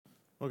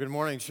Well, good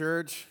morning,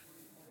 church.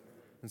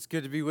 It's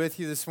good to be with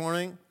you this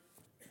morning.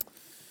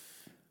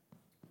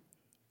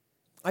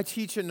 I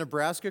teach at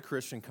Nebraska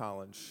Christian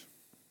College.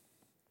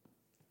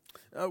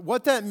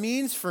 What that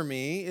means for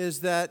me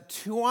is that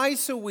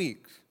twice a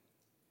week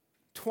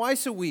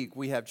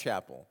we have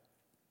chapel.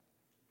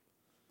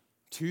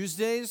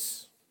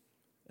 Tuesdays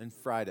and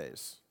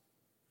Fridays.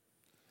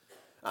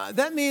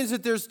 That means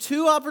that there's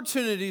two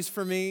opportunities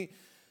for me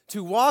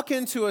to walk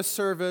into a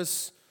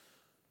service,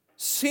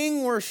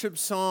 sing worship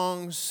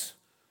songs,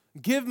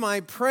 give my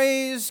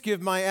praise,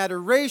 give my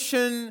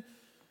adoration,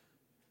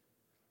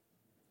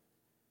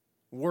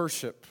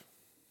 worship.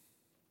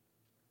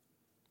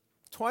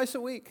 Twice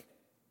a week.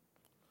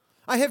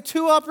 I have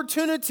two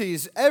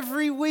opportunities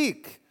every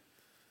week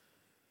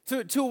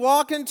to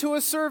walk into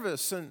a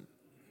service and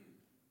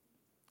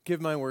give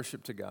my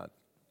worship to God.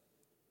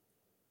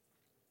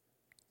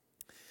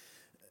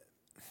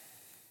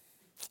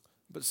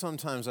 But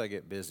sometimes I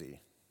get busy.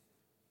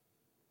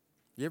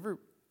 You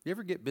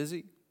ever get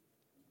busy?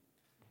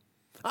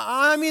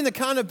 I mean the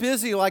kind of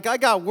busy, like I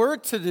got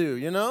work to do,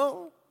 you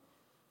know?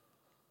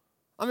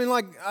 I mean,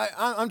 like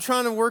I'm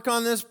trying to work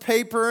on this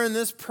paper and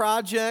this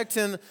project,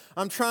 and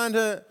I'm trying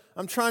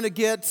to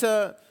get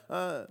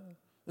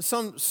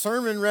some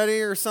sermon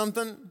ready or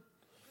something.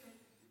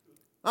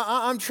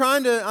 I'm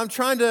trying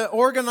to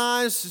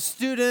organize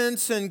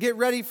students and get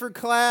ready for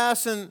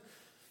class, and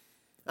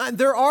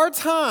there are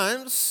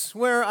times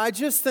where I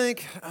just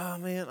think, oh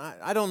man,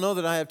 I don't know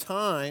that I have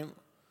time.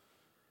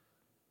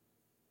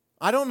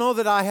 I don't know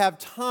that I have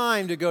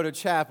time to go to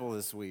chapel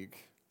this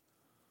week.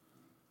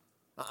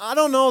 I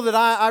don't know that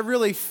I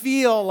really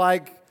feel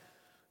like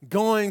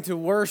going to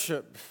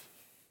worship.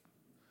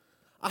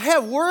 I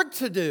have work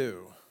to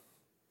do.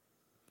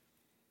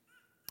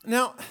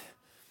 Now,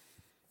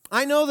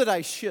 I know that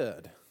I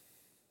should.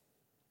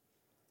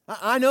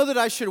 I know that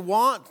I should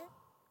want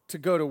to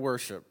go to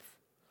worship.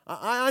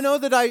 I know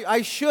that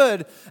I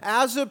should,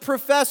 as a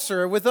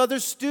professor with other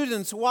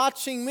students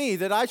watching me,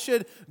 that I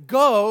should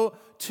go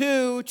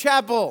to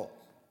chapel.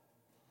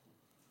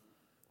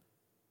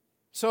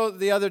 So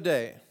the other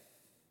day,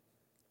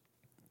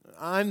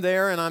 I'm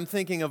there and I'm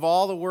thinking of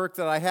all the work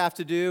that I have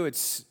to do.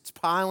 It's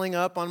piling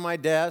up on my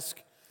desk.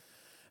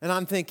 And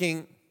I'm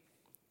thinking,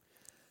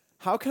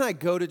 how can I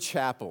go to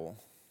chapel?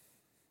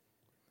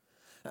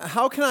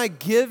 How can I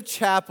give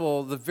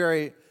chapel the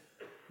very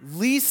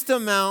least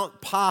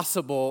amount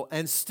possible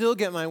and still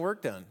get my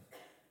work done?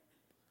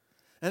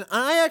 And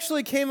I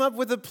actually came up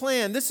with a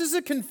plan. This is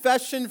a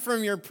confession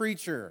from your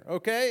preacher,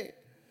 okay?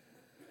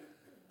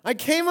 I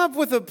came up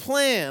with a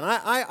plan.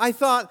 I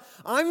thought,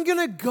 I'm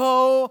going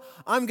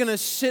to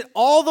sit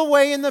all the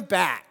way in the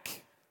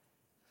back.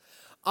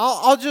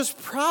 I'll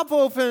just prop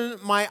open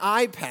my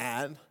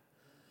iPad,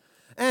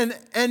 and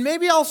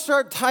maybe I'll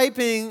start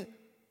typing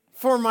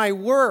for my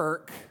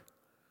work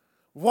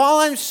while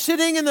I'm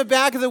sitting in the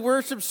back of the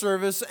worship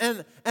service,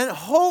 and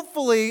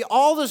hopefully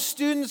all the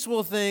students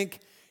will think,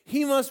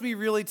 he must be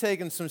really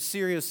taking some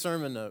serious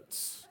sermon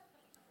notes.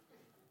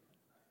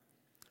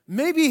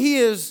 Maybe he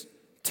is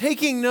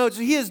taking notes.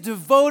 He is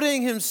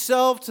devoting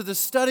himself to the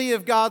study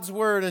of God's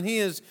Word, and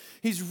he's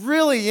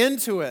really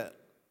into it.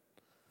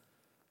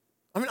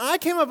 I mean, I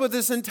came up with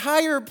this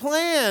entire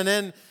plan,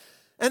 and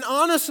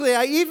honestly,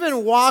 I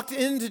even walked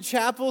into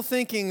chapel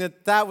thinking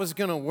that was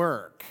going to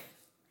work.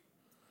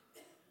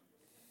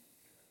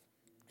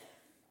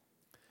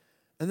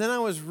 And then I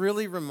was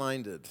really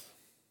reminded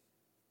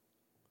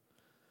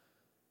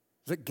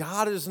that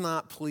God is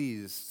not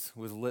pleased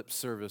with lip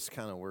service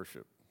kind of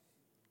worship.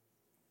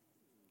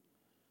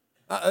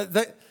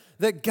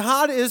 That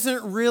God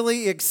isn't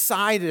really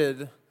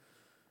excited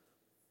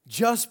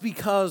just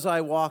because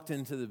I walked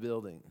into the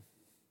building.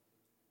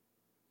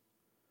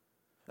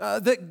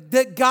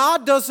 That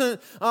God doesn't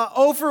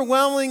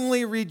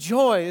overwhelmingly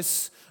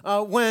rejoice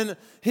when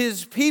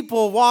His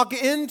people walk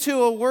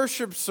into a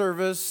worship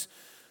service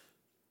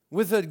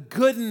with a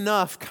good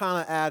enough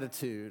kind of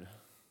attitude.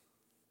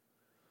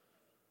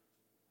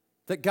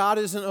 That God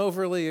isn't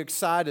overly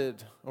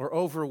excited or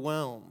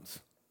overwhelmed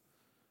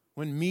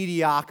when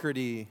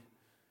mediocrity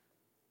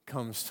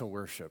comes to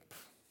worship.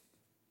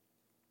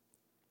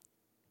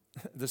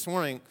 This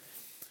morning,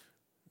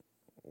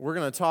 we're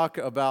going to talk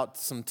about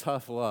some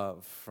tough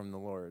love from the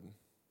Lord.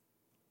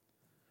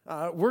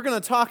 We're going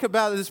to talk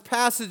about this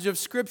passage of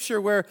Scripture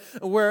where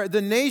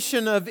the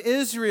nation of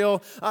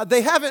Israel,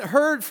 they haven't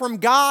heard from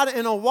God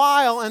in a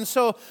while, and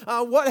so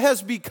what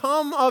has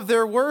become of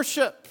their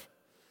worship?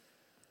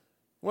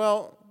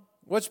 Well,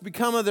 what's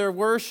become of their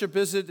worship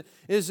is it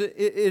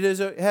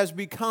has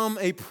become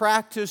a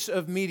practice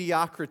of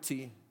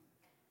mediocrity.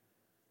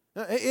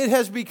 It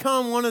has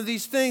become one of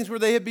these things where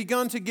they have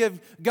begun to give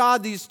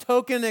God these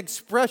token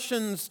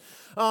expressions,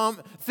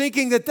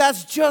 thinking that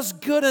that's just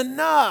good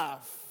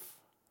enough.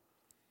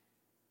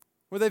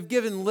 Where they've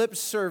given lip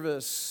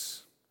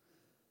service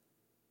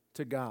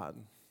to God.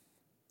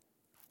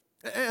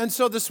 And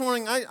so this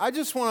morning, I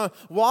just want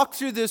to walk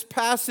through this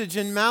passage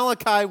in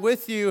Malachi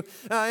with you,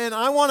 and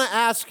I want to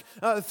ask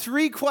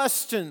three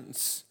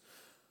questions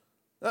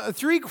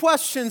Three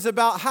questions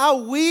about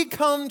how we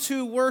come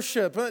to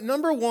worship.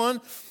 Number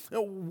one,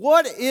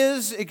 what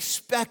is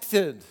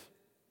expected?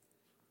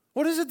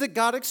 What is it that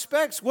God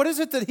expects? What is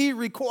it that He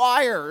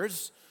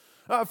requires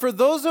for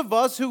those of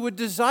us who would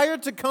desire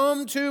to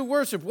come to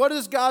worship? What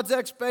is God's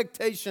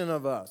expectation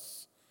of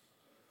us?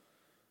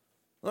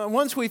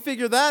 Once we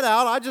figure that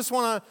out, I just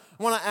want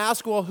to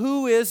ask, well,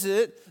 who is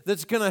it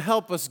that's going to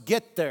help us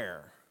get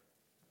there?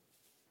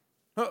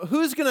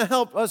 Who's going to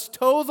help us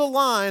toe the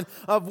line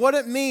of what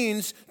it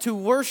means to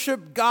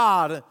worship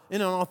God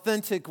in an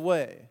authentic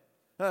way?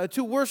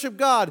 To worship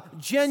God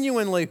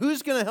genuinely.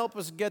 Who's going to help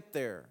us get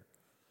there?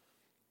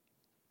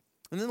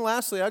 And then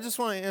lastly, I just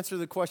want to answer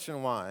the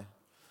question why.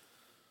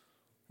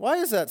 Why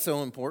is that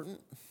so important?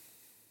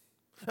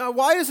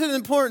 Why is it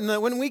important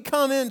that when we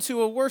come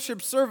into a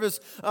worship service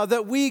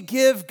that we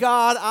give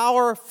God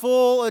our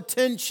full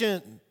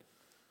attention?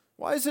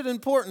 Why is it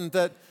important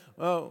that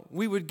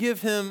we would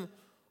give Him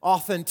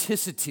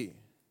authenticity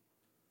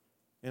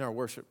in our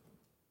worship?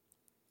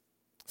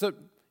 So,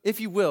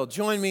 if you will,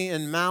 join me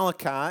in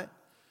Malachi.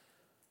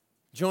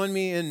 Join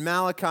me in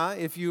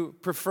Malachi, if you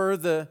prefer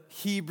the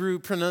Hebrew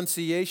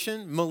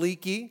pronunciation,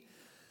 Maliki.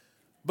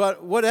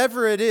 But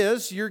whatever it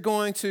is, you're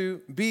going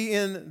to be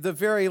in the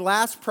very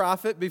last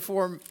prophet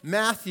before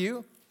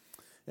Matthew.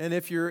 And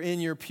if you're in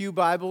your pew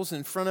Bibles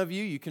in front of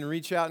you, you can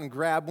reach out and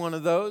grab one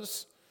of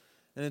those.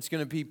 And it's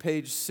going to be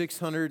page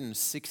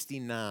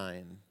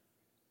 669.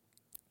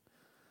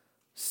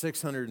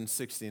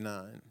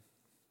 669.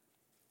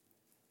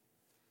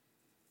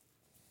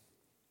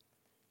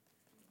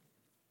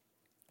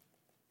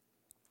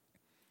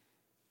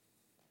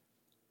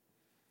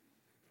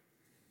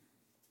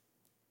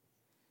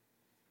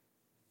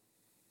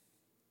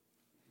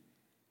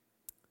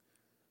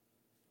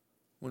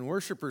 When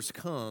worshipers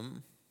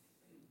come,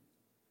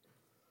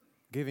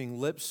 giving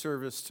lip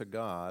service to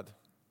God,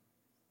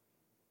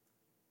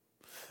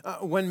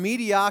 when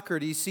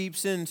mediocrity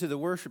seeps into the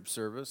worship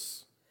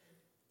service,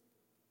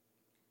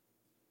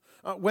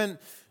 when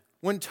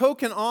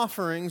token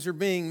offerings are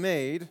being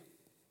made,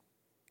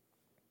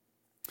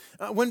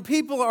 when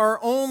people are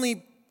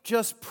only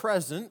just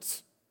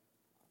present,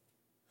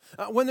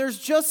 when there's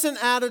just an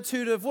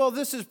attitude of, well,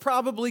 this is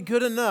probably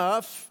good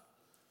enough,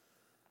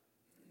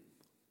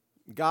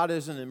 God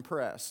isn't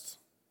impressed.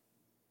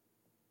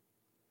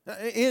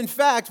 In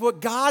fact,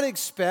 what God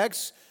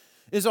expects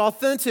is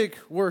authentic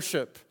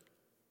worship.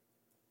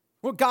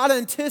 What God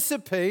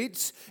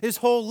anticipates is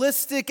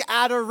holistic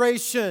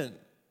adoration.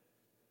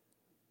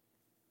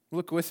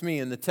 Look with me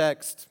in the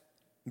text,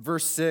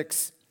 verse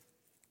 6.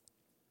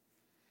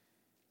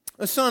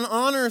 A son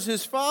honors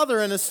his father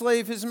and a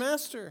slave his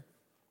master.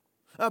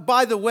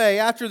 By the way,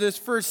 after this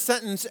first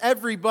sentence,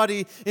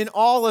 everybody in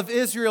all of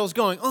Israel is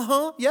going,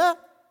 yeah.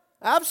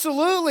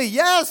 Absolutely,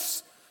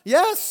 yes,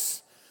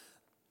 yes.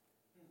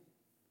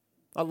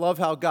 I love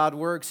how God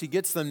works. He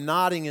gets them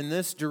nodding in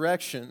this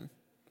direction.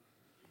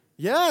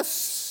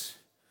 Yes.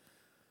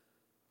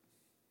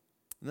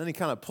 And then he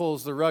kind of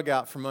pulls the rug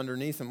out from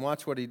underneath him.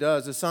 Watch what he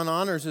does. A son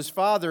honors his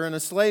father and a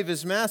slave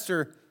his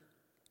master.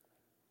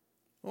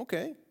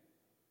 Okay.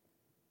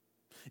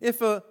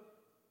 If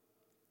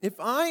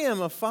I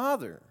am a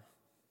father,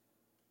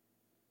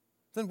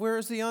 then where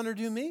is the honor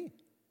due me?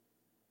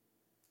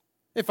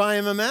 If I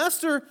am a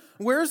master,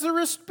 where's the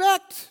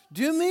respect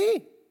due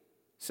me?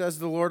 Says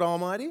the Lord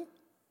Almighty.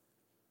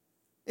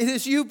 It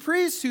is you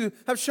priests who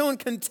have shown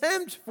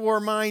contempt for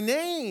my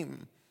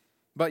name.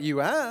 But you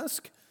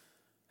ask,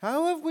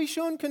 how have we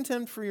shown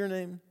contempt for your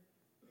name?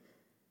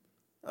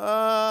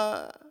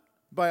 By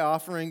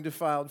offering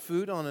defiled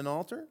food on an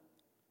altar.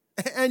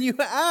 And you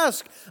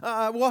ask,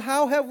 well,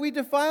 how have we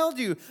defiled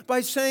you?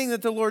 By saying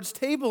that the Lord's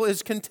table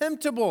is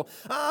contemptible.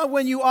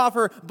 When you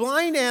offer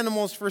blind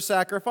animals for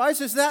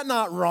sacrifice, is that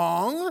not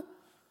wrong?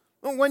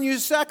 When you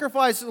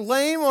sacrifice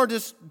lame or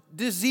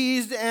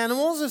diseased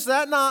animals, is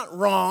that not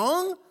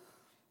wrong?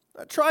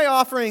 Try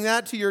offering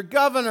that to your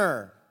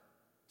governor.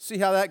 See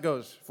how that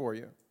goes for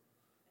you.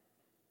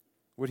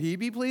 Would he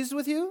be pleased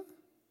with you?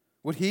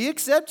 Would he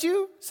accept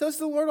you, says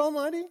the Lord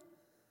Almighty?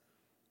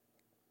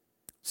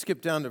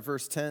 Skip down to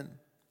verse 10.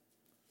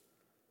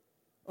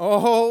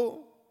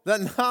 Oh,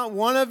 that not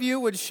one of you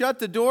would shut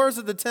the doors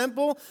of the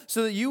temple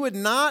so that you would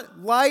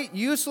not light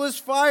useless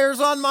fires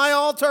on my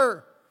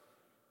altar.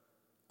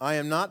 I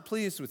am not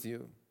pleased with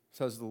you,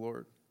 says the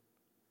Lord.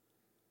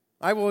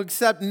 I will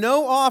accept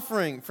no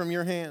offering from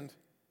your hand.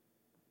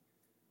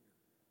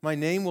 My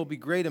name will be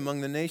great among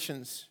the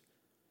nations.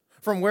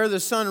 From where the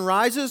sun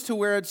rises to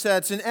where it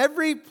sets, in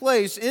every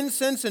place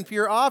incense and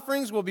pure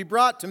offerings will be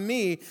brought to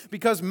me,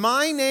 because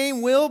my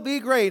name will be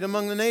great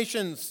among the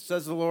nations,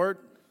 says the Lord.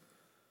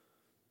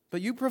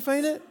 But you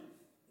profane it.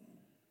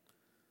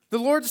 The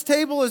Lord's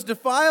table is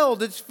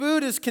defiled, its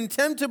food is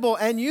contemptible,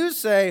 and you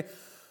say,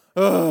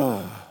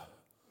 "Ugh,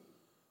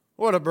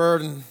 what a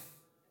burden."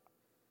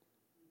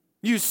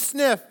 You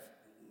sniff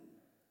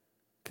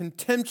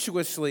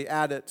contemptuously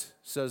at it,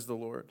 says the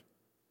Lord.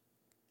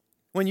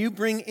 When you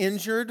bring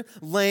injured,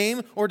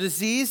 lame, or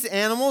diseased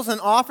animals and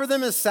offer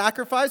them as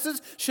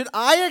sacrifices, should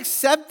I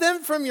accept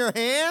them from your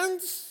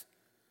hands?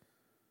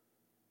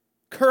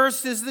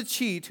 Cursed is the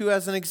cheat who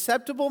has an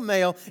acceptable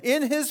male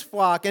in his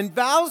flock and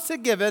vows to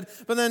give it,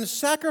 but then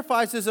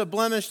sacrifices a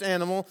blemished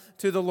animal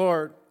to the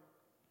Lord.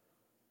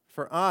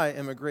 For I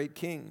am a great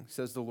king,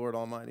 says the Lord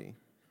Almighty,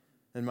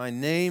 and my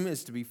name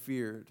is to be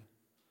feared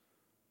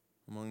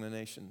among the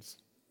nations.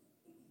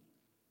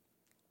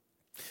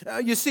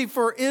 You see,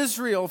 for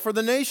Israel, for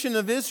the nation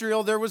of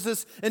Israel, there was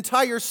this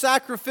entire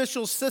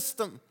sacrificial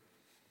system.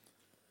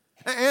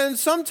 And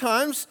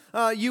sometimes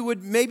you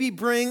would maybe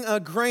bring a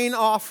grain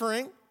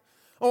offering,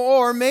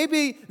 or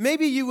maybe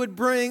you would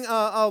bring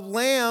a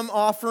lamb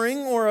offering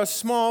or a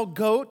small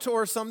goat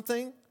or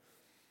something.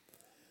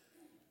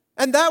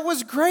 And that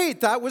was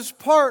great. That was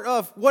part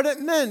of what it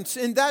meant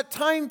in that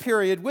time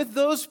period with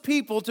those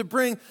people to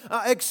bring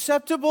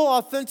acceptable,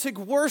 authentic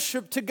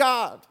worship to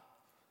God.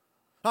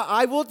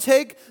 I will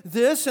take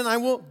this and I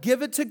will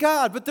give it to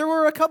God. But there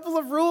were a couple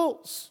of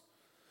rules.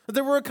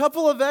 There were a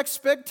couple of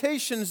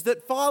expectations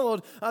that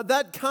followed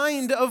that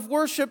kind of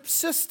worship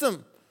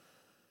system.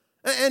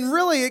 And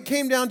really, it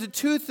came down to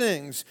two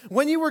things.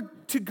 When you were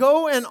to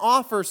go and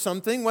offer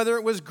something, whether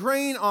it was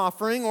grain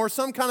offering or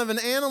some kind of an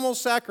animal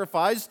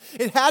sacrifice,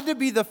 it had to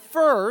be the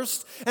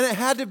first and it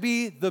had to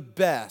be the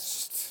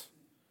best.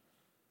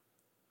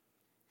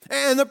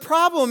 And the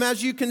problem,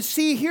 as you can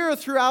see here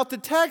throughout the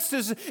text,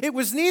 is it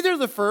was neither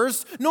the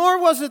first nor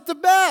was it the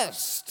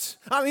best.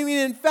 I mean,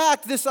 in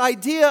fact, this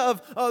idea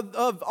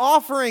of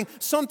offering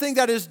something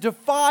that is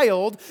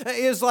defiled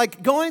is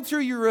like going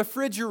through your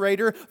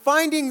refrigerator,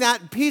 finding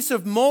that piece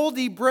of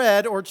moldy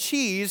bread or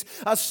cheese,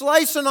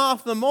 slicing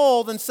off the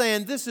mold and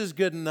saying, this is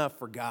good enough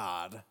for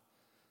God.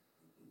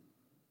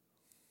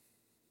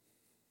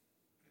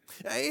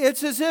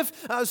 It's as if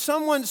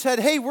someone said,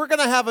 hey, we're going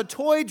to have a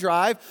toy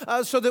drive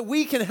so that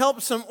we can help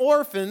some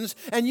orphans,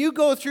 and you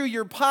go through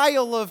your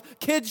pile of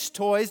kids'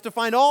 toys to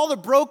find all the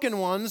broken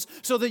ones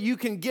so that you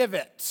can give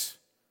it.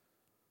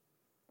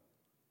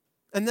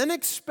 And then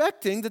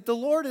expecting that the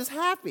Lord is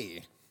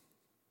happy.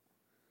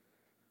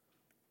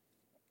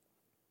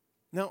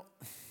 Now,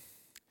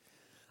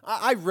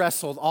 I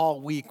wrestled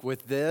all week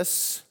with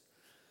this.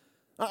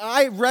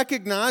 I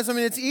recognize,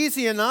 it's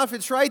easy enough.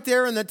 It's right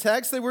there in the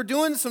text. They were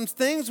doing some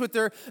things with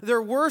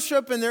their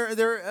worship, and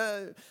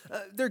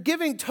they're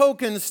giving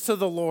tokens to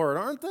the Lord,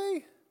 aren't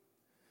they?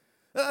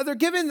 They're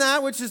giving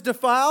that which is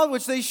defiled,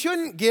 which they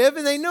shouldn't give,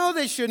 and they know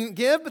they shouldn't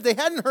give, but they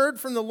hadn't heard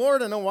from the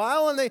Lord in a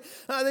while, and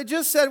they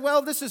just said,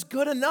 well, this is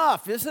good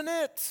enough, isn't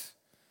it?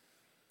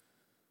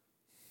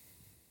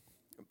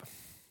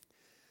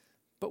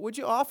 But would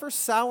you offer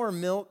sour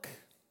milk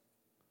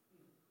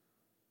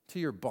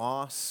to your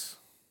boss?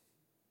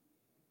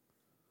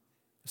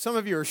 Some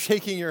of you are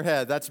shaking your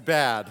head. That's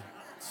bad.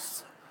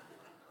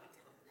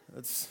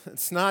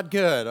 It's not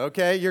good,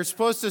 okay? You're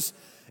supposed to,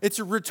 it's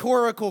a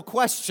rhetorical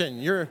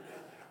question. You're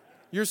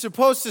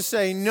supposed to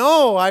say,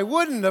 no, I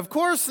wouldn't. Of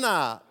course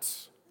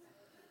not.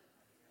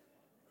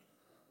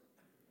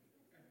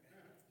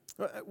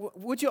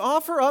 Would you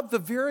offer up the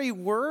very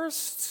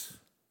worst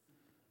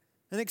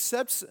and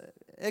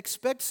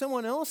expect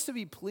someone else to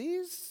be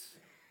pleased?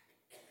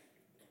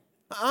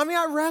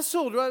 I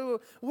wrestled.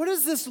 What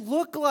does this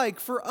look like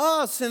for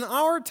us in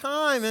our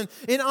time and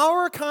in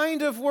our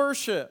kind of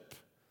worship?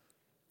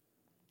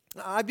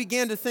 I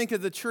began to think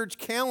of the church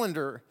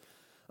calendar.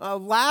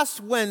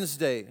 Last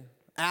Wednesday,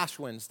 Ash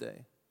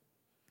Wednesday.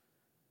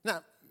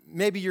 Now,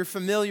 maybe you're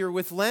familiar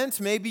with Lent,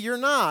 maybe you're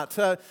not.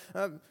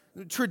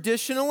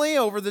 Traditionally,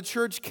 over the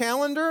church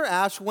calendar,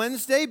 Ash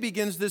Wednesday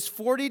begins this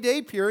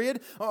 40-day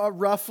period,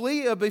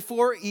 roughly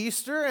before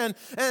Easter, and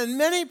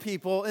many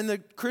people in the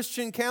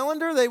Christian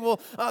calendar they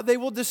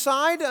will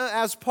decide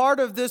as part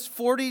of this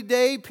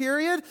 40-day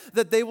period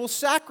that they will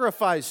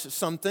sacrifice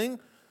something,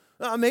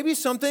 maybe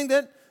something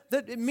that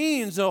it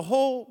means a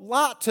whole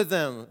lot to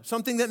them,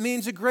 something that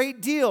means a great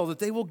deal, that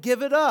they will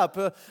give it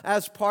up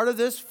as part of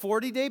this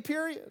 40-day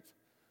period.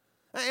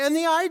 And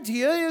the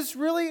idea is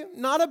really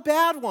not a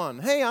bad one.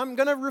 Hey, I'm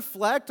going to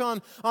reflect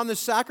on the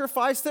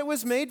sacrifice that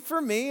was made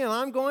for me, and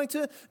I'm going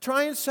to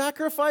try and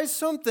sacrifice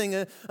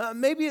something,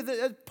 maybe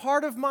a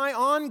part of my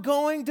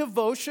ongoing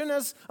devotion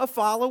as a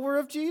follower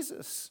of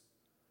Jesus.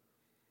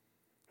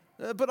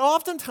 But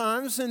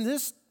oftentimes in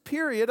this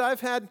period, I've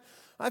had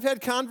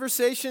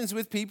conversations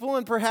with people,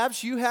 and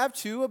perhaps you have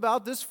too,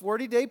 about this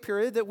 40-day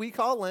period that we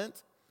call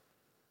Lent.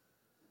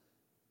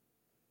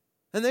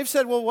 And they've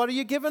said, well, what are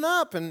you giving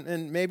up?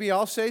 And maybe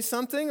I'll say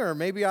something, or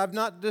maybe I've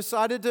not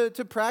decided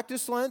to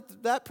practice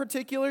Lent that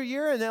particular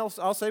year, and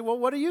I'll say, well,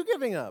 what are you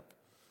giving up?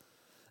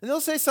 And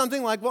they'll say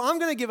something like, well, I'm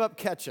going to give up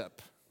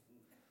ketchup.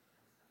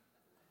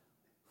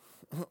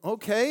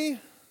 Okay.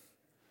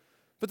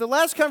 But the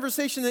last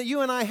conversation that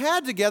you and I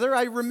had together,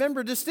 I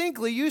remember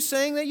distinctly you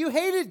saying that you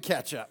hated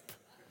ketchup.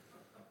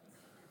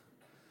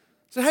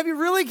 So have you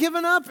really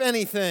given up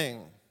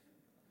anything?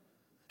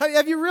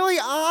 Have you really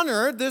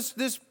honored this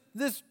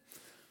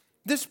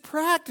This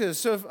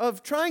practice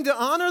of trying to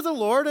honor the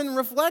Lord and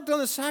reflect on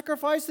the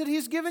sacrifice that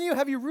He's given you,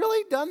 have you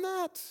really done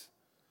that?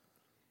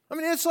 I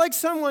mean, it's like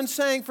someone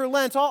saying for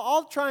Lent,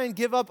 I'll try and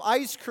give up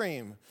ice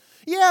cream.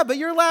 Yeah, but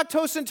you're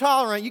lactose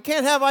intolerant. You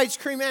can't have ice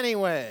cream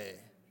anyway.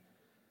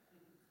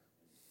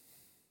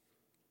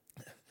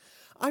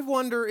 I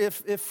wonder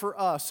if for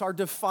us, our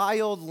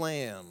defiled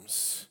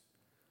lambs,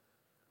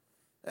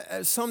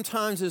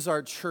 sometimes is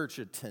our church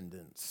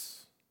attendance.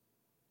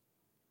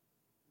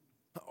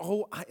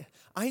 Oh,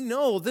 I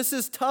know this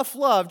is tough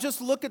love. Just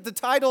look at the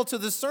title to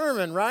the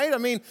sermon, right? I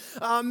mean,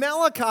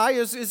 Malachi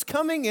is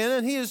coming in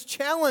and he is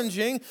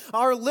challenging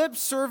our lip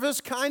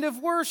service kind of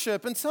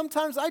worship. And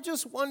sometimes I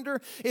just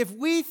wonder if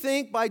we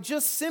think by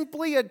just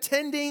simply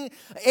attending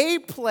a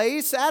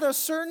place at a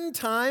certain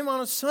time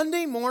on a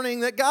Sunday morning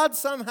that God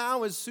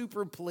somehow is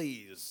super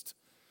pleased.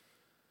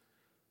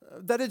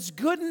 That it's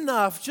good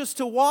enough just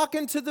to walk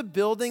into the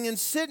building and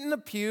sit in a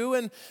pew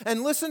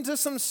and listen to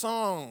some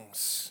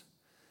songs.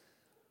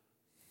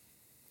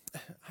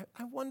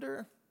 I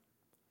wonder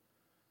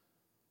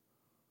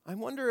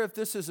if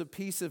this is a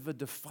piece of a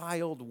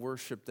defiled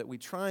worship that we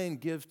try and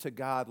give to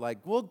God like,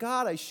 well,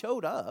 God, I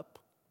showed up.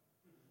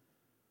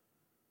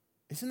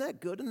 Isn't that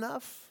good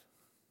enough?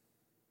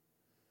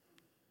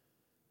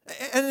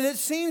 And it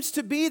seems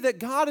to be that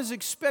God is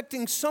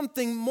expecting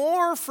something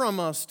more from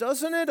us,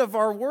 doesn't it, of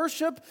our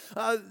worship?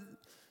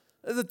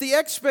 That the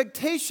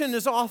expectation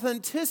is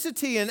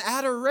authenticity and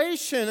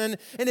adoration.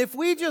 And if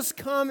we just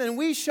come and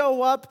we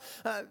show up,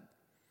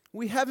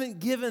 we haven't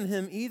given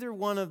Him either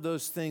one of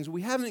those things.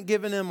 We haven't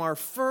given Him our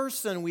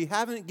first, and we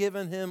haven't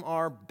given Him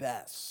our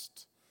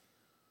best.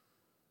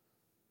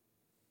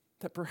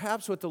 That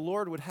perhaps what the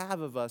Lord would have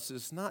of us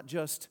is not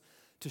just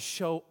to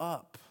show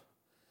up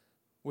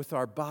with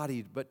our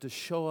body, but to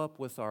show up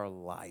with our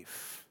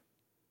life.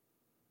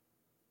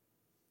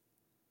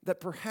 That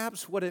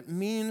perhaps what it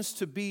means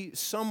to be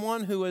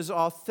someone who is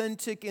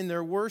authentic in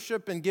their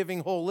worship and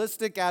giving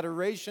holistic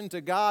adoration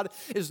to God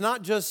is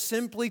not just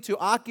simply to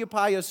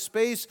occupy a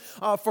space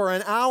for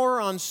an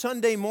hour on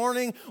Sunday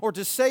morning or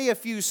to say a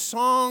few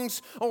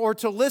songs or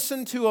to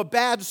listen to a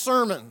bad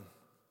sermon.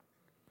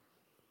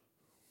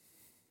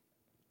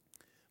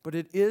 But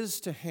it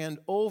is to hand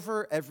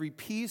over every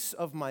piece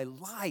of my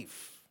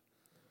life,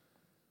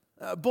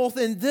 both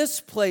in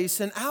this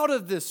place and out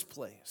of this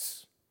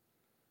place.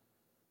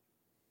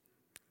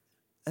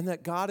 And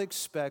that God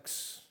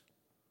expects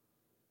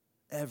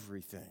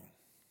everything.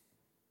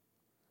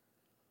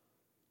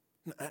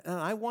 And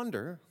I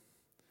wonder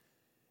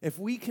if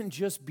we can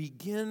just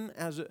begin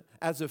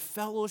as a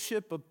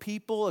fellowship of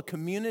people, a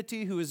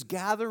community who is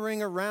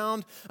gathering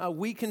around,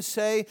 we can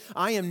say,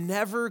 I am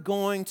never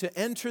going to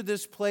enter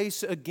this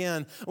place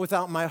again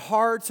without my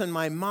heart and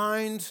my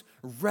mind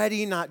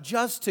ready, not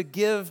just to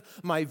give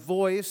my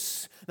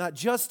voice, not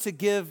just to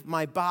give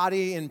my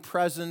body in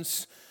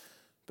presence,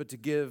 but to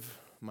give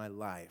my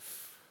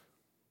life.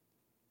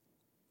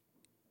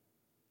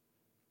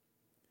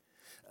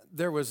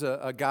 There was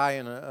a guy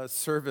in a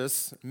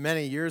service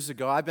many years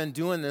ago. I've been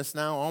doing this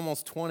now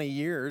almost 20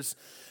 years.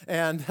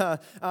 And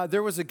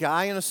there was a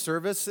guy in a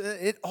service.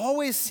 It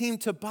always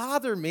seemed to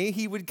bother me.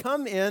 He would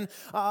come in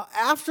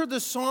after the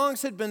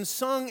songs had been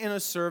sung in a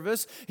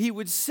service. He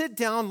would sit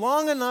down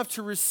long enough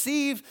to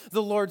receive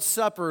the Lord's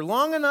Supper,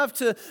 long enough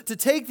to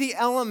take the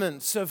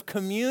elements of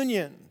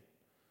communion.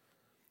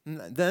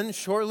 And then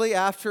shortly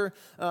after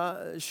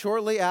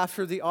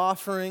the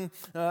offering,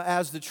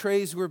 as the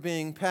trays were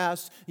being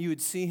passed, you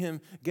would see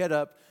him get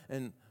up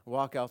and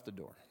walk out the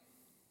door.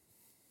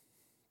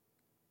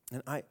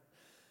 And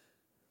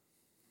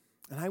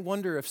I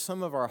wonder if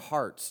some of our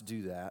hearts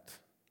do that.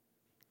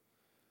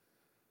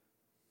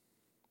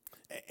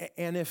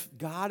 And if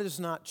God is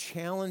not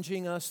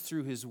challenging us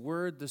through His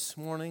Word this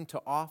morning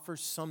to offer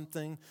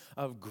something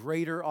of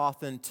greater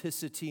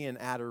authenticity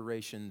and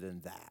adoration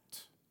than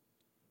that.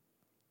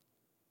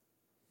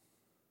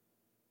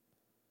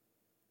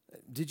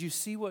 Did you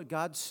see what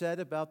God said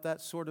about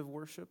that sort of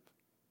worship?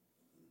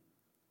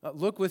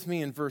 Look with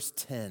me in verse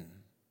 10.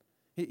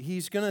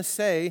 He's going to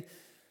say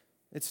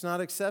it's not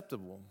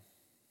acceptable.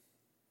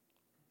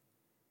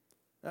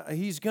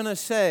 He's going to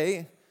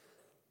say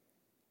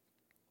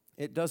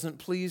it doesn't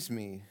please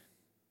me.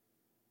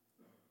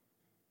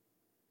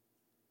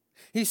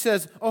 He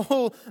says,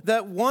 oh,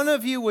 that one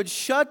of you would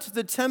shut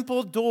the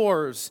temple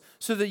doors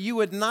so that you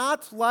would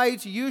not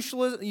light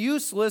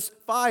useless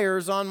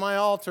fires on my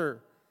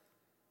altar.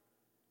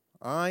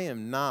 I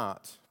am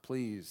not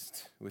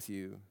pleased with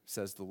you,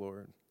 says the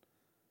Lord.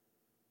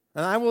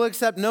 And I will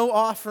accept no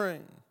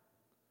offering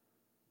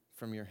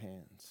from your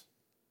hands.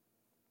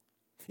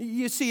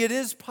 You see, it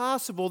is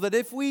possible that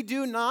if we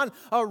do not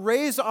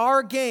raise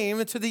our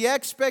game to the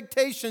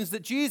expectations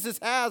that Jesus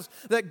has,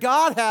 that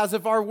God has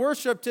of our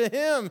worship to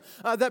Him,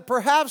 that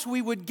perhaps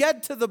we would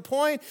get to the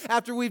point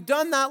after we've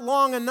done that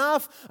long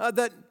enough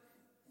that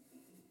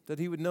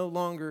He would no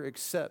longer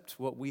accept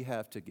what we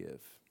have to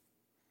give.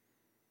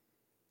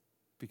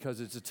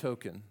 Because it's a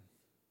token,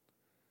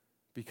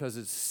 because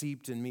it's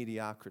seeped in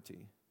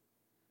mediocrity.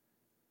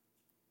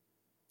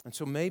 And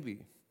so maybe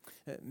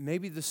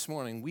Maybe this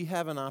morning we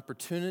have an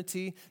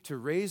opportunity to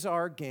raise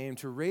our game,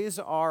 to raise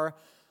our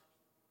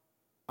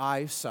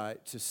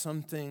eyesight to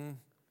something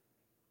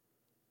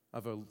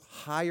of a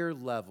higher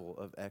level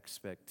of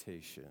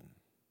expectation.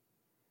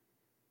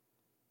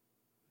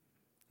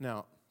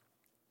 Now,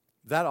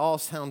 that all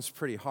sounds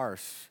pretty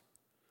harsh.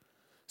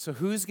 So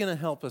who's going to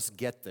help us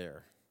get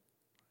there?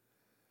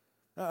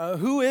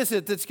 Who is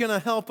it that's going to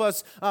help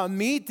us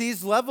meet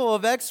these level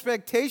of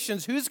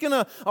expectations? Who's going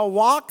to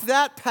walk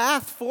that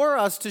path for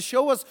us to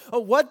show us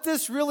what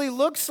this really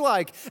looks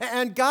like?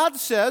 And God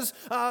says,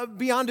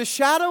 beyond a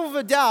shadow of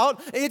a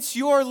doubt, it's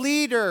your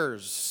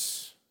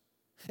leaders.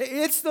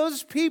 It's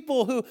those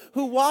people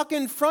who walk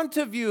in front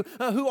of you,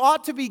 who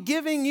ought to be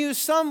giving you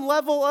some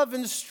level of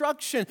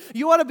instruction.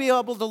 You ought to be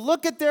able to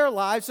look at their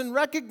lives and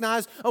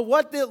recognize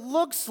what it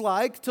looks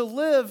like to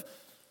live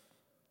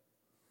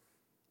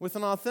with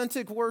an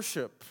authentic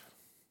worship.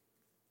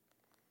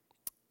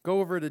 Go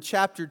over to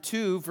chapter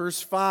 2,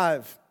 verse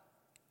 5.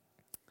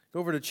 Go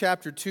over to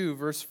chapter 2,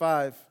 verse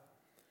 5.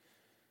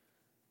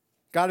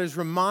 God is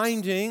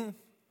reminding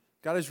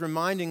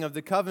of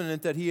the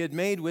covenant that he had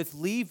made with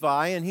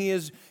Levi, and he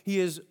is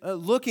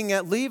looking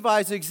at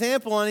Levi's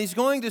example, and he's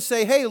going to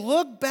say, hey,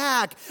 look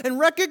back and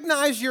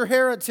recognize your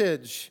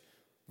heritage.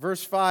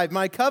 Verse 5,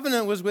 my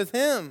covenant was with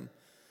him,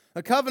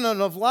 a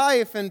covenant of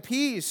life and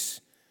peace.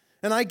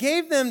 And I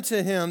gave them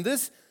to him.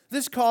 This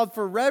called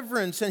for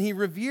reverence, and he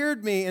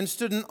revered me and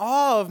stood in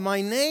awe of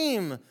my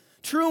name.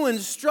 True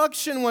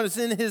instruction was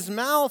in his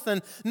mouth,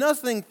 and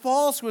nothing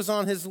false was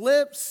on his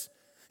lips.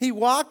 He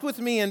walked with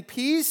me in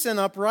peace and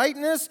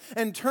uprightness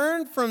and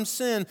turned from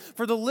sin.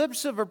 For the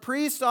lips of a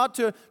priest ought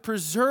to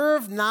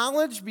preserve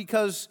knowledge,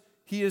 because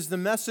he is the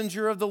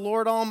messenger of the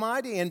Lord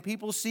Almighty, and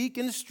people seek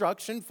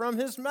instruction from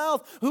his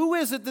mouth. Who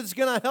is it that's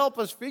going to help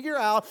us figure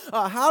out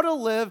how to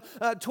live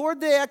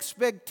toward the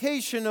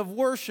expectation of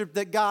worship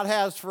that God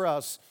has for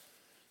us?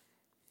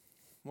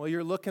 Well,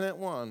 you're looking at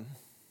one.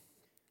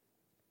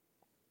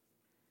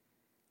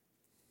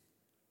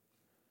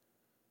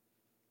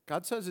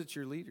 God says it's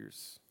your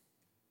leaders.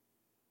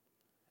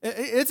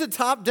 It's a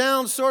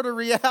top-down sort of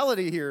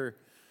reality here.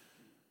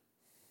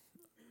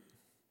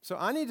 So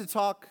I need to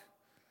talk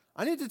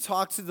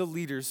to the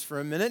leaders for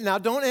a minute. Now,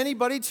 don't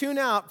anybody tune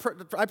out.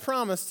 I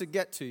promise to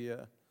get to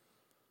you.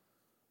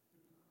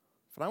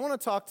 But I want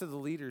to talk to the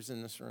leaders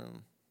in this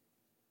room.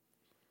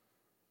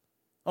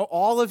 Oh,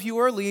 all of you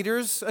are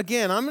leaders.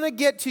 Again, I'm going to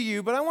get to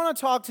you, but I want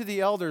to talk to the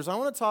elders. I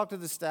want to talk to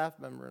the staff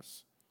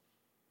members.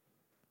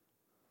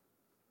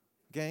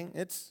 Gang,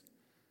 it's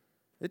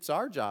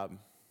our job.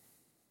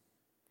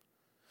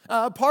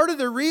 Part of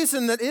the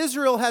reason that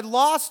Israel had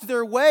lost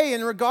their way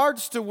in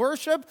regards to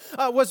worship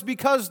was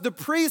because the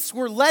priests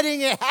were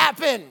letting it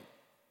happen.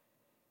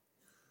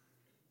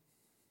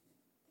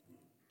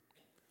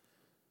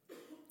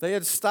 They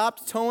had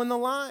stopped towing the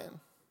line.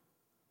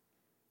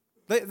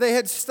 They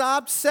had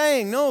stopped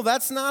saying, no,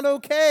 that's not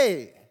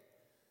okay.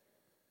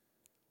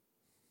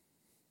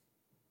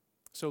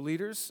 So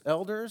leaders,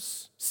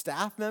 elders,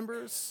 staff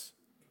members,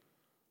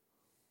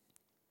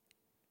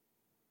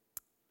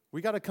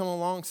 we got to come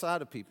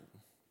alongside of people.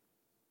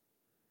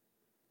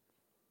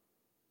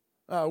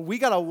 We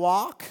got to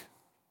walk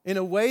in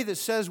a way that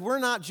says we're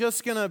not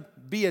just going to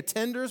be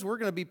attenders, we're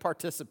going to be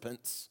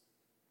participants.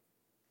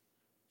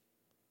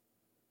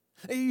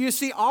 You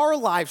see, our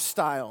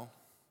lifestyle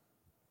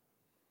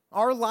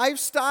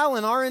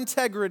and our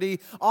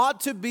integrity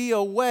ought to be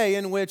a way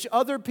in which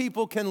other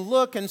people can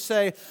look and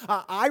say,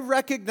 I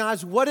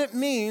recognize what it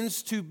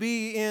means to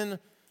be in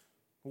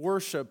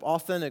worship,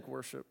 authentic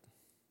worship.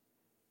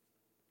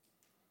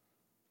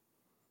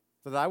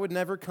 That I would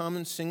never come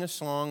and sing a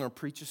song or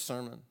preach a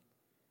sermon.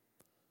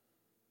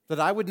 That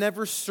I would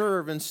never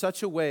serve in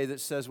such a way that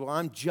says, well,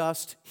 I'm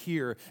just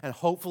here, and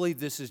hopefully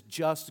this is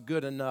just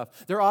good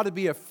enough. There ought to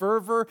be a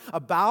fervor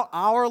about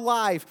our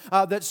life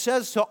that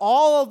says to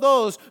all of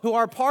those who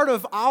are part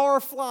of our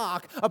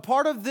flock, a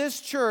part of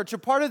this church, a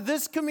part of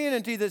this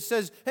community that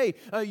says, hey,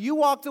 you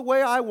walk the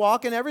way I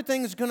walk, and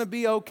everything's going to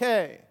be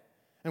okay.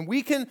 And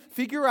we can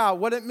figure out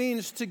what it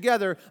means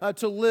together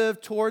to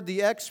live toward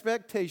the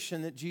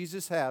expectation that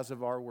Jesus has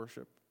of our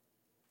worship.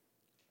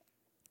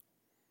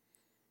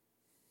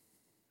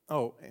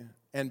 Oh,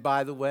 and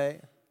by the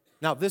way,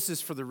 now this is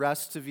for the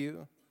rest of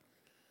you.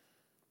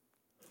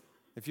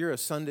 If you're a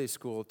Sunday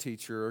school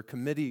teacher or a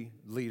committee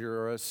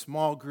leader or a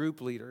small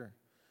group leader,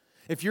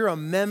 if you're a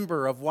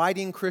member of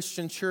Whiting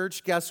Christian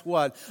Church, guess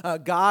what?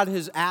 God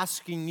is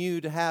asking you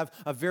to have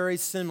a very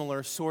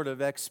similar sort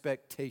of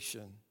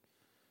expectation.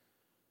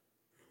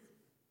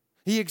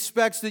 He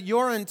expects that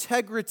your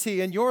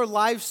integrity and your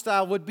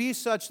lifestyle would be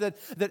such that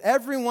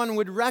everyone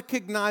would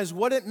recognize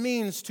what it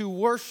means to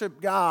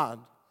worship God.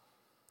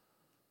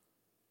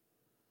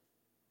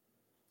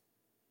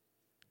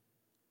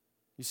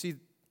 You see,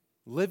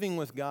 living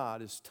with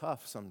God is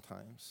tough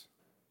sometimes.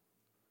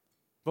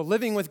 But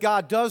living with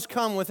God does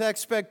come with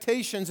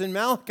expectations. In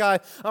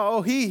Malachi,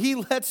 he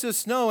lets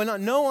us know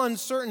in no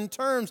uncertain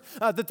terms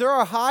that there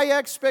are high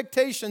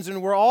expectations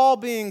and we're all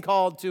being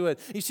called to it.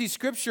 You see,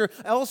 Scripture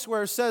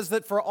elsewhere says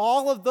that for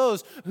all of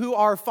those who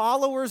are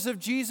followers of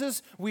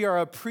Jesus, we are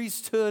a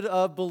priesthood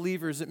of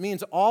believers. It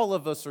means all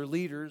of us are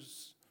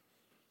leaders.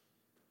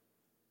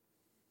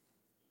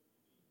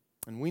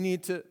 And we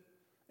need to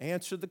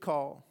answer the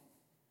call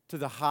to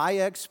the high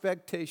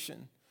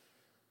expectation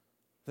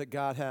that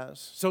God has.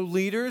 So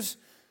leaders,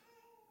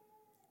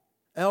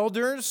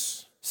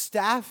 elders,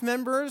 staff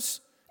members,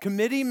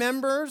 committee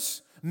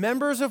members,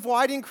 members of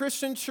Whiting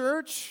Christian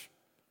Church,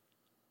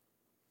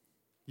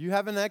 you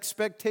have an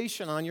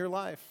expectation on your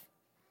life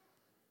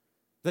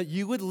that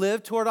you would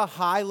live toward a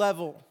high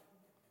level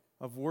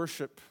of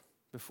worship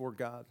before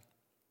God.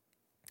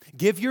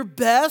 Give your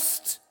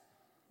best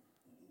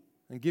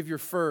and give your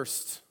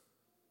first.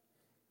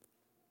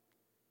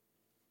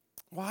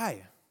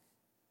 Why?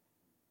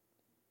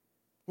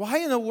 Why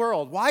in the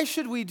world? Why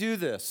should we do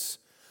this?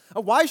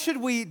 Why should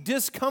we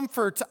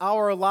discomfort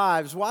our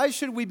lives? Why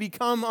should we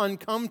become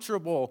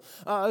uncomfortable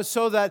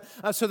so that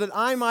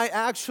I might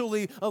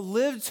actually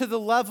live to the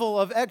level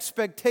of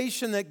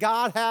expectation that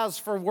God has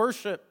for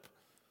worship?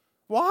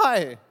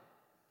 Why?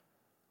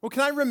 Well,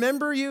 can I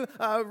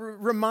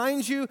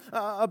remind you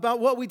about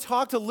what we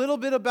talked a little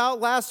bit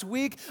about last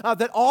week?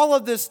 That all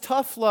of this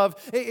tough love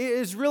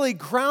is really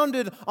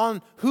grounded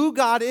on who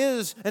God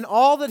is and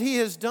all that He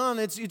has done.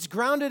 It's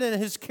grounded in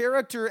His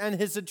character and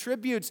His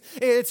attributes.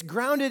 It's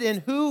grounded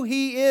in who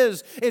He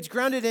is. It's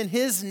grounded in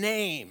His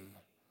name.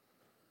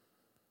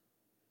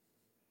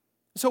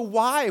 So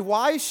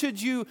why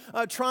should you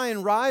try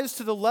and rise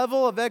to the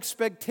level of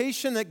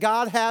expectation that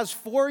God has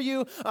for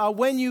you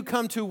when you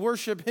come to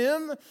worship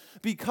Him?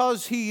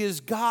 Because He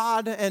is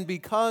God and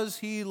because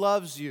He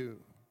loves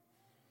you.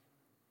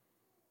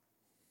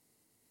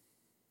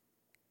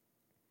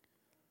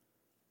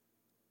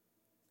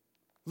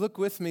 Look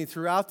with me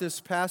throughout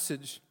this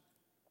passage.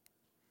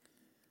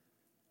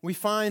 We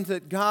find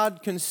that God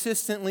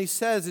consistently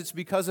says, it's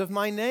because of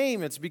my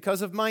name. It's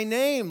because of my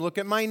name. Look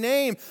at my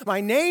name.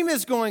 My name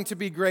is going to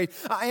be great.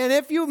 And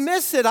if you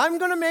miss it, I'm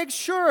going to make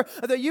sure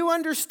that you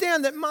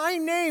understand that my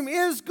name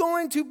is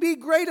going to be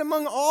great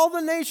among all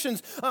the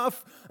nations.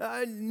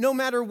 No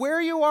matter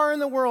where you are in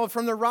the world,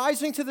 from the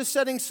rising to the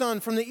setting sun,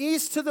 from the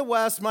east to the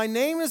west, my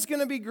name is going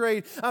to be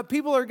great.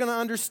 People are going to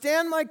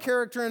understand my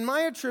character and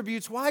my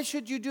attributes. Why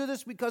should you do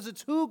this? Because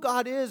it's who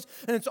God is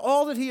and it's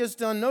all that He has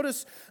done.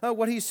 Notice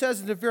what He says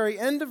at the very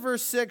end of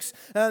verse 6,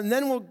 and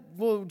then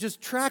we'll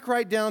just track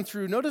right down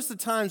through. Notice the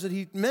times that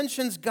He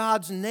mentions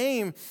God's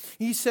name.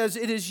 He says,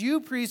 "It is you,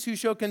 priests, who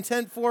show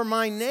contempt for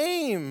my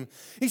name."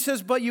 He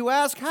says, "But you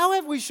ask, how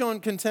have we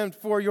shown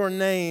contempt for your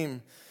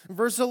name?"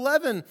 Verse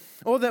 11,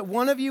 "Oh, that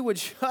one of you would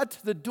shut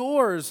the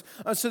doors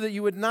so that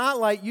you would not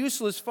light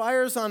useless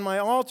fires on my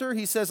altar."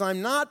 He says,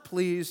 "I'm not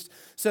pleased,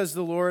 says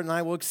the Lord, and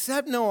I will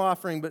accept no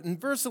offering." But in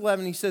verse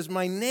 11, He says,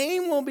 "My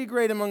name will be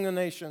great among the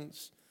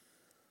nations.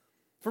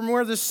 From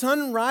where the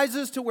sun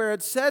rises to where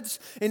it sets,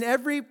 in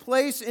every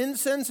place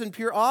incense and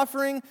pure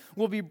offering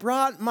will be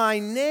brought. My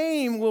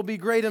name will be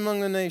great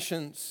among the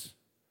nations."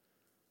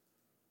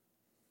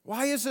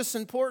 Why is this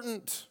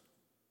important?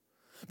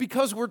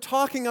 Because we're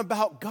talking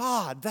about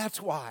God,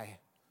 that's why.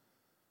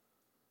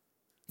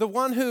 The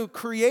one who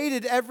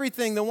created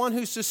everything, the one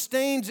who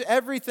sustains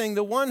everything,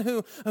 the one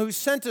who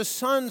sent a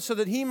son so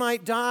that He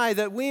might die,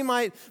 that we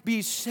might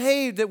be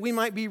saved, that we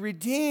might be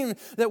redeemed,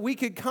 that we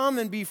could come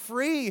and be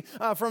free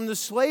from the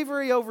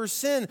slavery over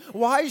sin.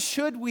 Why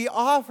should we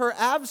offer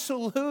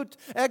absolute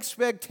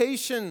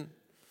expectation?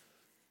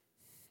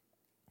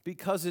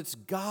 Because it's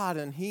God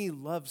and He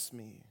loves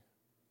me.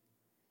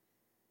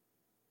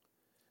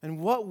 And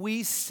what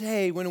we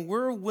say when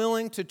we're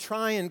willing to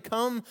try and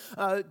come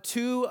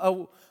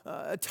to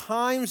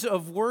times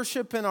of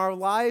worship in our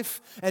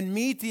life and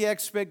meet the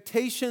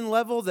expectation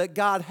level that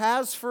God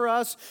has for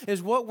us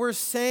is what we're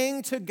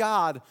saying to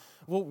God.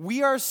 What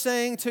we are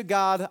saying to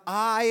God,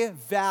 I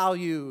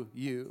value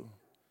you.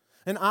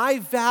 And I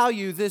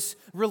value this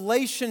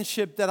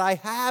relationship that I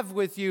have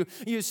with you.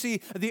 You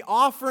see, the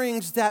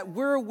offerings that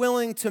we're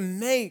willing to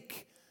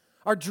make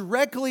are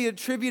directly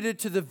attributed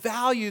to the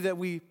value that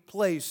we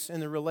place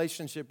in the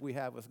relationship we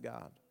have with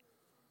God.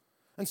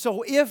 And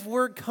so if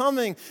we're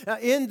coming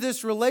in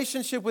this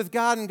relationship with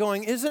God and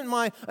going, isn't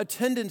my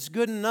attendance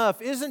good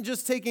enough? Isn't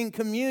just taking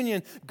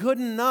communion good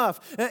enough?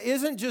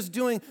 Isn't just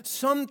doing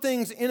some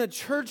things in a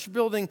church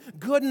building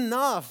good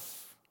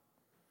enough?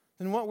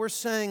 Then what we're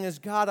saying is,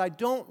 God, I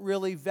don't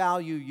really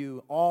value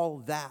you all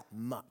that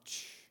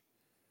much.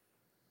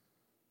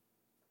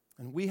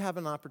 And we have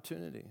an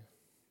opportunity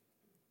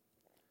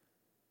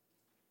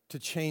to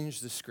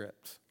change the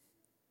script.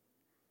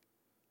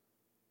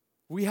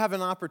 We have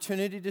an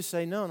opportunity to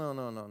say, no.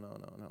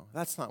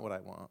 That's not what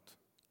I want.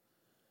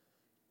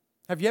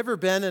 Have you ever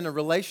been in a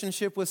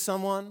relationship with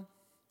someone?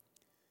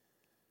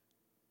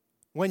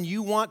 When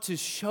you want to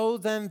show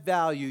them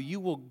value, you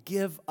will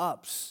give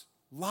up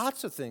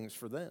lots of things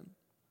for them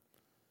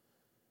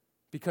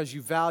because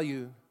you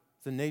value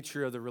the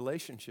nature of the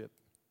relationship.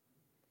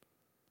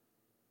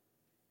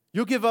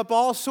 You'll give up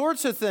all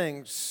sorts of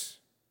things.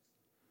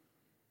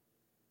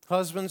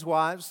 Husbands,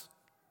 wives.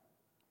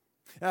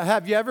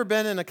 Have you ever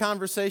been in a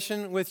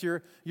conversation with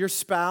your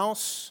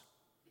spouse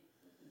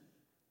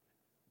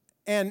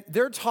and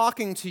they're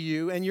talking to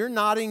you and you're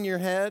nodding your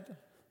head,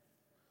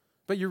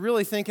 but you're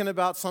really thinking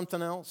about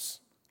something else?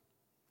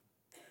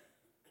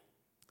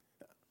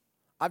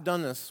 I've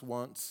done this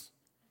once.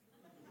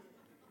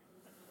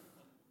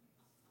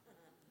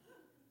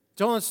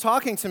 Jolan's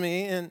talking to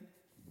me and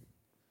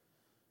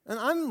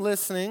I'm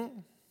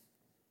listening,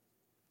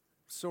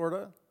 sort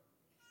of.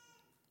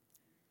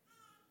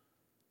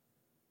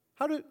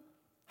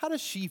 How does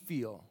she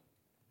feel?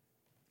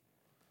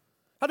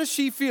 How does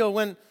she feel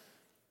when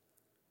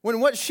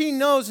what she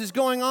knows is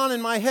going on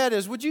in my head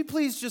is, would you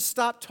please just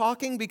stop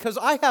talking because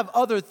I have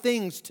other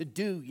things to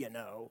do, you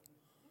know?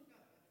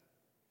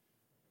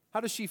 How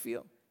does she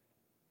feel?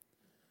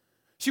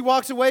 She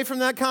walks away from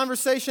that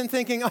conversation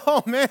thinking,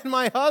 oh man,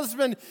 my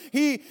husband,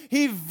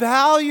 he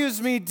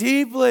values me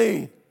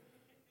deeply.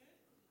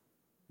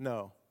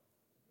 No,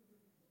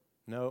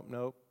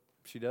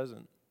 she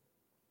doesn't.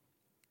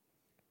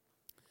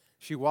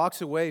 She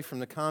walks away from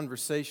the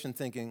conversation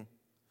thinking,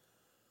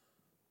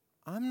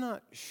 I'm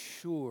not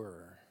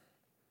sure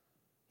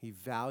he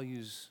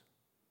values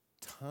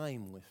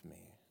time with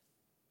me.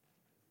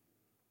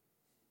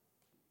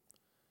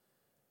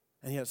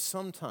 And yet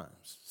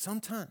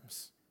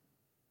sometimes,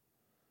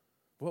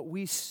 what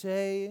we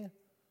say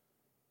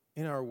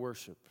in our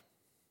worship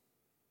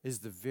is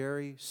the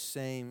very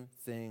same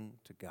thing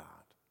to God.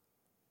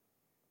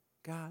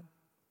 God,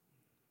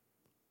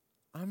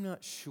 I'm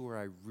not sure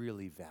I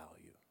really value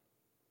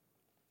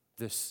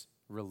this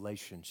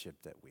relationship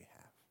that we have.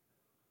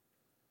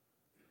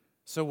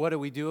 So what do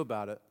we do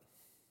about it?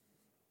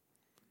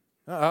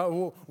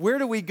 Where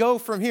do we go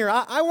from here?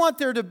 I want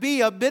there to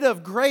be a bit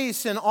of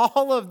grace in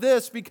all of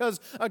this because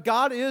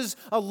God is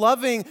a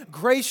loving,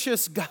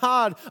 gracious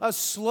God,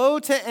 slow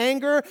to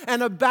anger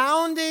and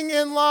abounding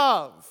in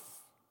love.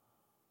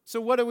 So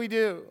what do we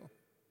do?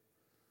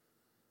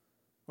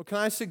 Well, can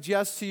I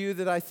suggest to you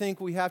that I think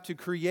we have to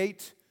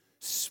create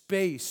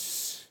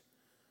space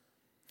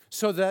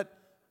so that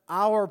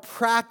our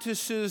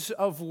practices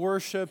of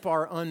worship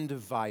are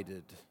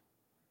undivided.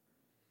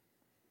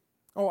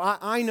 Oh,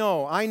 I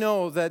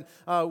know that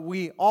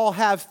we all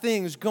have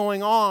things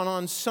going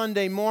on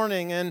Sunday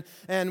morning,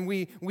 and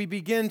we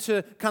begin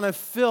to kind of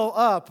fill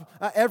up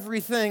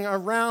everything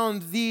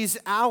around these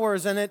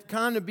hours, and it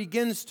kind of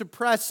begins to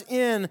press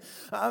in.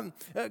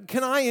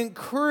 Can I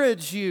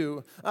encourage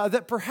you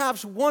that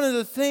perhaps one of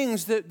the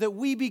things that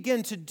we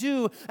begin to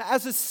do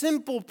as a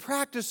simple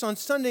practice on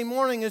Sunday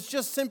morning is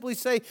just simply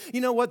say,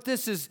 you know what,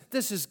 this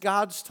is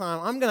God's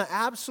time. I'm going to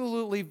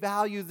absolutely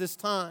value this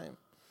time.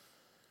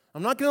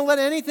 I'm not going to let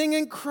anything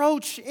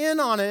encroach in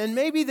on it. And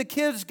maybe the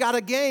kids got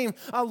a game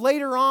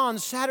later on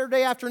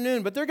Saturday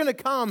afternoon, but they're going to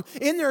come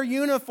in their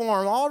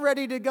uniform all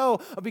ready to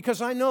go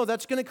because I know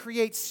that's going to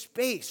create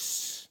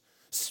space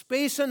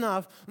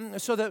enough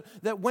so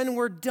that when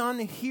we're done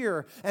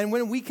here and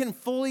when we can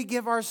fully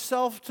give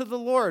ourselves to the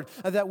Lord,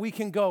 that we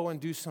can go and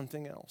do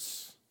something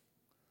else.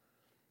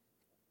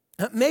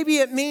 Maybe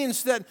it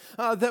means that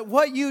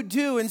what you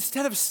do,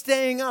 instead of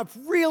staying up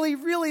really,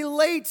 really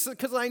late,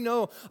 because I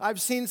know I've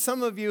seen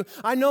some of you,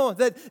 I know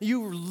that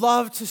you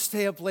love to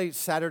stay up late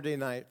Saturday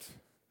night.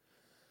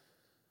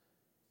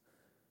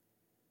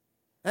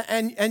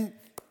 And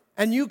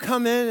you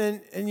come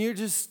in and you're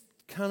just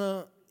kind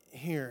of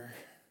here.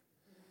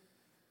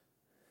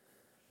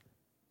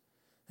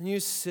 And you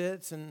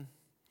sit and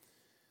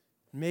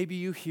maybe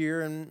you hear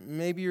and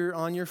maybe you're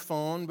on your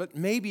phone, but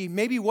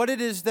maybe what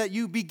it is that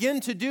you begin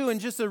to do in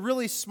just a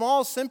really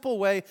small, simple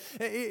way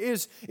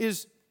is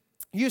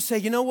you say,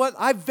 you know what,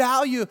 I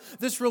value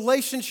this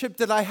relationship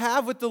that I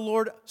have with the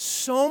Lord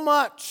so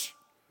much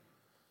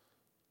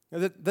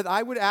that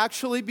I would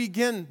actually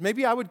begin,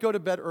 maybe I would go to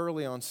bed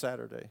early on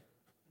Saturday.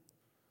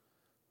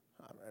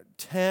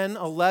 10,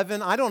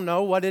 11, I don't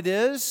know what it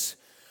is.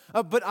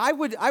 But I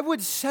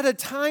would set a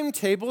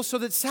timetable so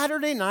that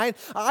Saturday night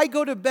I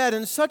go to bed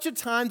in such a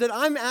time that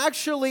I'm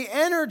actually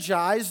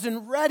energized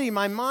and ready.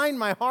 My mind,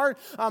 my heart,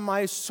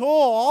 my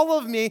soul, all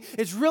of me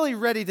is really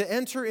ready to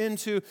enter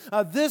into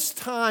this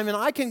time. And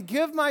I can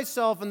give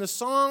myself in the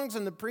songs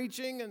and the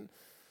preaching and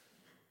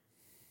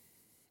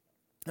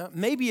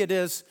maybe it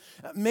is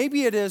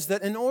that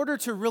in order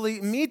to really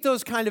meet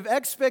those kind of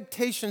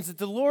expectations that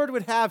the Lord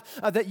would have,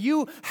 that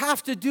you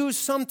have to do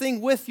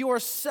something with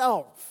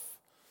yourself.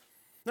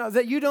 Now,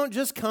 that you don't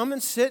just come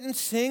and sit and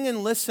sing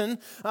and listen,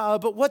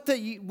 but what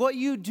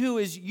you do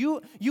is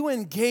you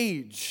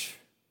engage.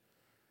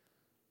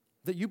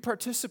 that you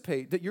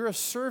participate, that you're a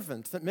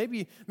servant, that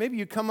maybe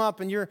you come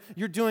up and you're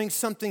doing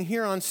something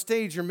here on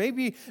stage, or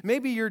maybe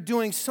you're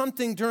doing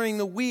something during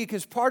the week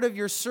as part of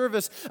your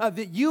service,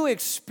 that you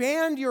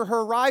expand your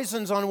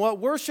horizons on what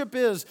worship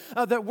is,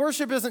 that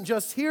worship isn't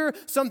just here,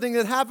 something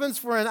that happens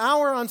for an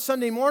hour on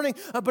Sunday morning,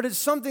 but it's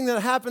something that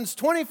happens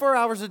 24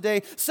 hours a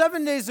day,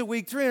 7 days a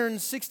week,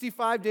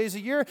 365 days a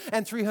year,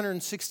 and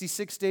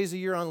 366 days a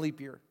year on leap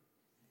year.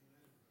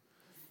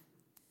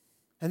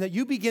 And that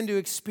you begin to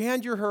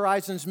expand your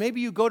horizons.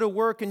 Maybe you go to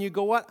work and you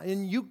go what?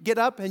 And you get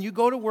up and you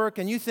go to work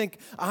and you think,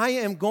 I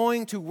am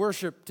going to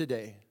worship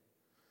today.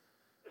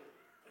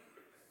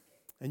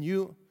 And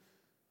you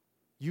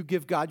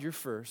give God your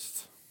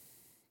first.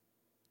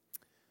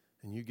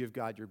 And you give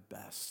God your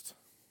best.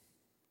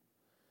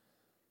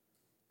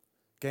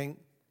 Gang,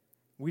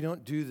 we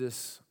don't do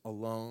this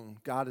alone.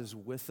 God is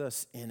with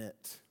us in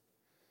it.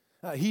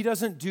 He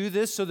doesn't do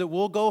this so that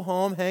we'll go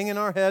home hanging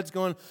our heads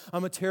going,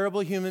 I'm a terrible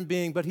human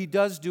being, but He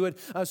does do it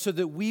so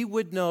that we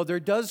would know there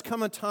does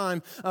come a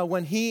time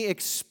when He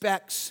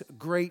expects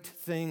great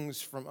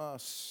things from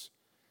us.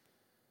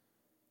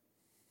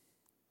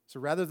 So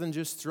rather than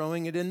just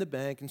throwing it in the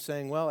bank and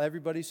saying, well,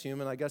 everybody's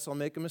human, I guess I'll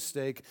make a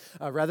mistake,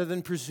 rather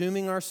than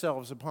presuming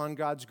ourselves upon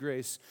God's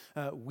grace,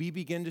 we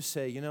begin to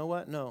say, you know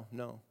what? No.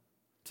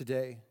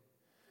 Today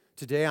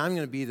I'm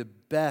going to be the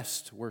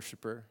best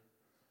worshiper.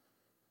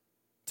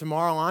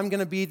 Tomorrow, I'm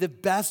going to be the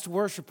best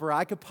worshiper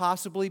I could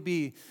possibly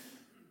be.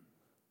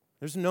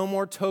 There's no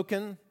more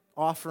token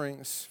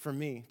offerings from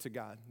me to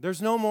God. There's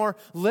no more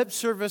lip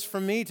service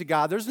from me to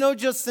God. There's no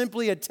just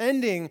simply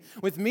attending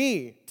with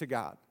me to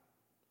God.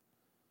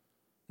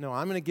 No,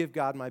 I'm going to give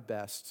God my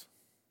best,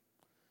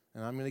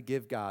 and I'm going to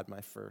give God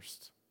my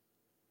first.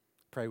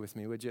 Pray with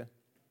me, would you?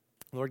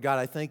 Lord God,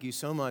 I thank you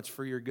so much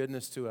for your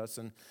goodness to us.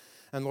 And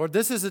Lord,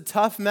 this is a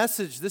tough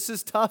message. This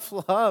is tough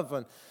love.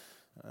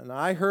 And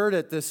I heard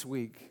it this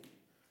week.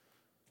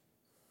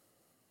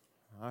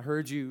 I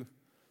heard you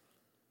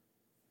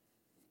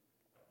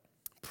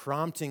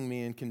prompting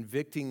me and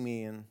convicting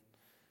me and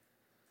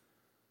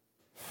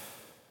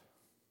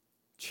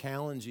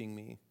challenging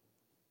me.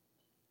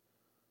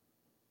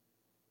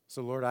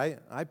 So Lord,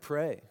 I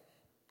pray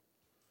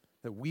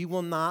that we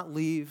will not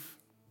leave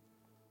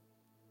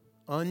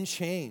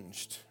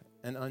unchanged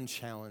and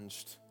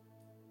unchallenged.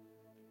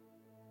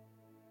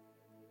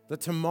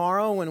 That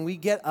tomorrow when we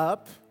get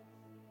up,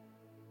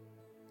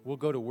 we'll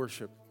go to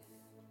worship,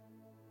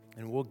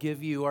 and we'll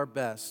give you our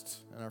best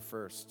and our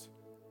first.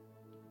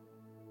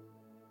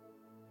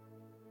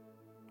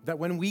 That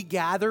when we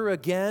gather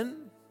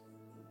again,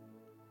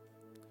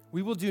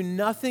 we will do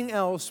nothing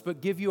else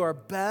but give you our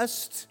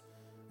best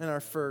and our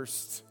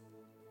first.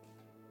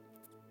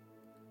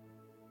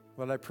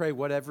 Lord, I pray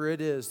whatever it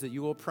is that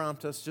you will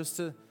prompt us just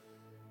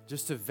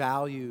to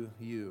value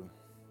you.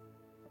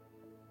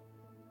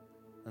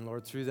 And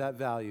Lord, through that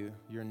value,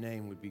 your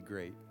name would be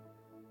great.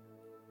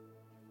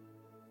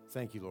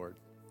 Thank you, Lord.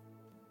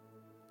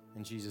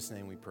 In Jesus'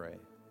 name we pray.